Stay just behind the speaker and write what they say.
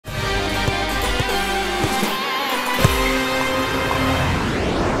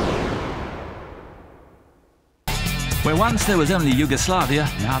Where once there was only Yugoslavia,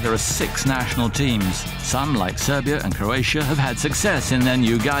 now there are 6 national teams. Some, like Serbia and Croatia, have had success in their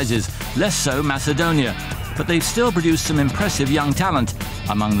new guises, less so Macedonia. But they've still produced some impressive young talent.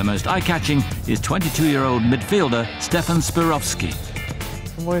 Among the most eye-catching is 22-year-old midfielder Stefan Spirovski.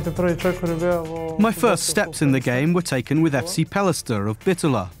 My first steps in the game were taken with FC Pellister of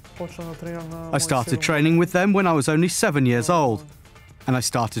Bitola. I started training with them when I was only 7 years old, and I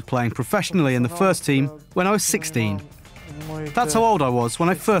started playing professionally in the first team when I was 16. That's how old I was when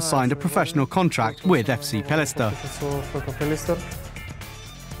I first signed a professional contract with FC Pellister.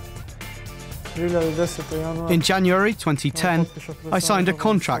 In January 2010, I signed a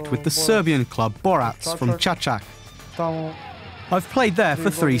contract with the Serbian club Borac from Čačak. I've played there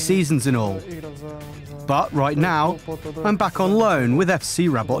for 3 seasons in all. But right now, I'm back on loan with FC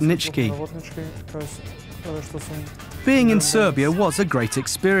Rabotnički. Being in Serbia was a great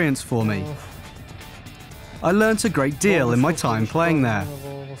experience for me. I learnt a great deal in my time playing there.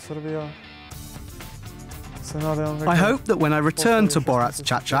 I hope that when I return to Borac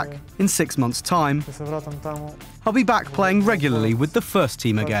Čačak in 6 months' time, I'll be back playing regularly with the first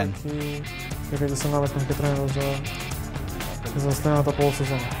team again.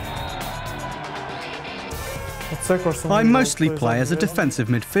 I mostly play as a defensive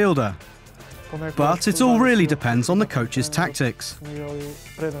midfielder, but it all really depends on the coach's tactics.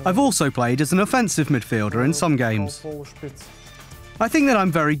 I've also played as an offensive midfielder in some games. I think that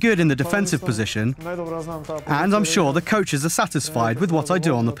I'm very good in the defensive position, and I'm sure the coaches are satisfied with what I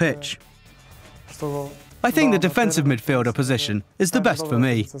do on the pitch. I think the defensive midfielder position is the best for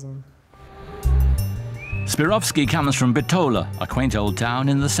me. Spirovski comes from Bitola, a quaint old town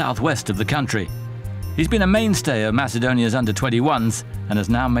in the southwest of the country. He's been a mainstay of Macedonia's under-21s and has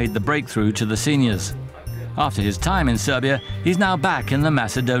now made the breakthrough to the seniors. After his time in Serbia, he's now back in the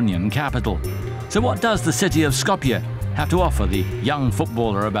Macedonian capital. So what does the city of Skopje have to offer the young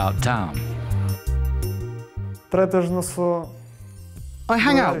footballer about town? I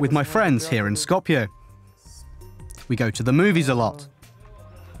hang out with my friends here in Skopje. We go to the movies a lot.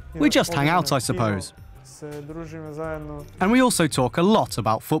 We just hang out, I suppose. And we also talk a lot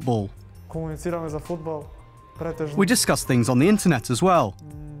about football. We discuss things on the internet as well.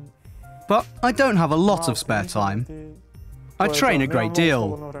 But I don't have a lot of spare time. I train a great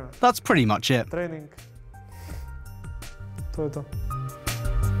deal. That's pretty much it.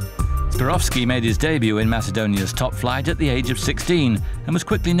 Spirovski made his debut in Macedonia's top flight at the age of 16 and was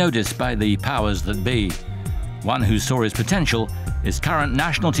quickly noticed by the powers that be. One who saw his potential is current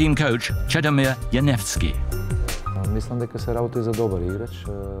national team coach Čedomir Janevski.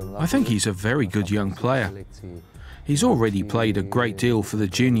 I think he's a very good young player. He's already played a great deal for the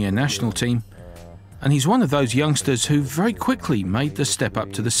junior national team, and he's one of those youngsters who very quickly made the step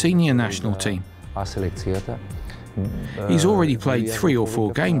up to the senior national team. He's already played 3 or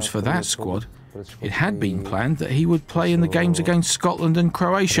 4 games for that squad. It had been planned that he would play in the games against Scotland and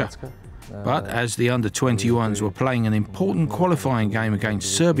Croatia. But as the under-21s were playing an important qualifying game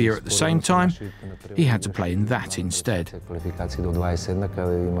against Serbia at the same time, he had to play in that instead.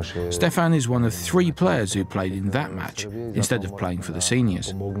 Stefan is one of 3 players who played in that match, instead of playing for the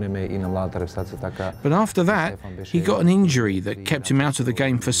seniors. But after that, he got an injury that kept him out of the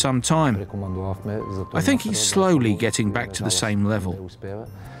game for some time. I think he's slowly getting back to the same level.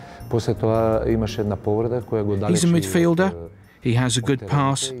 He's a midfielder. He has a good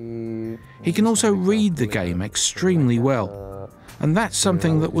pass. He can also read the game extremely well, and that's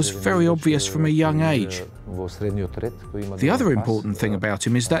something that was very obvious from a young age. The other important thing about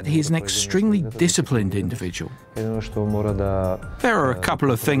him is that he is an extremely disciplined individual. There are a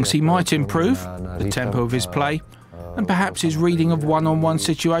couple of things he might improve: the tempo of his play, and perhaps his reading of one-on-one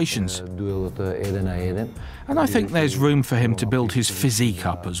situations. And I think there's room for him to build his physique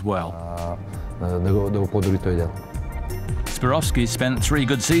up as well. Spirovski spent 3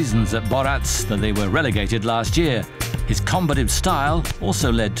 good seasons at Borac, though they were relegated last year. His combative style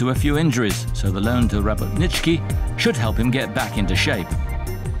also led to a few injuries, so the loan to Rabotnički should help him get back into shape.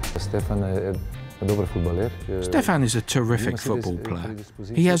 Stefan is a terrific football player.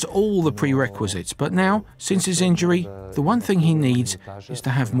 He has all the prerequisites, but now, since his injury, the one thing he needs is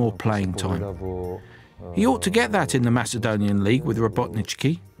to have more playing time. He ought to get that in the Macedonian league with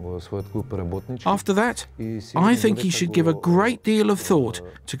Rabotnički. After that, I think he should give a great deal of thought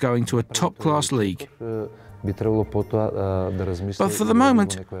to going to a top-class league. But for the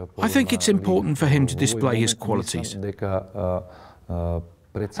moment, I think it's important for him to display his qualities.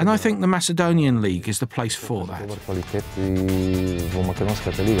 And I think the Macedonian League is the place for that.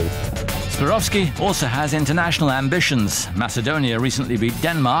 Spirovski also has international ambitions. Macedonia recently beat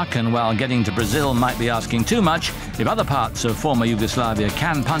Denmark, and while getting to Brazil might be asking too much, if other parts of former Yugoslavia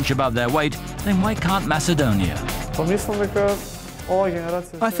can punch above their weight, then why can't Macedonia?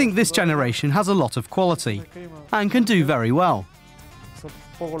 I think this generation has a lot of quality and can do very well.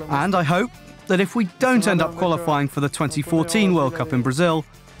 And I hope that if we don't end up qualifying for the 2014 World Cup in Brazil,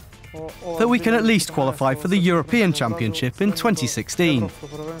 that we can at least qualify for the European Championship in 2016.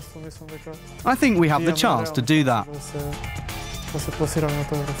 I think we have the chance to do that.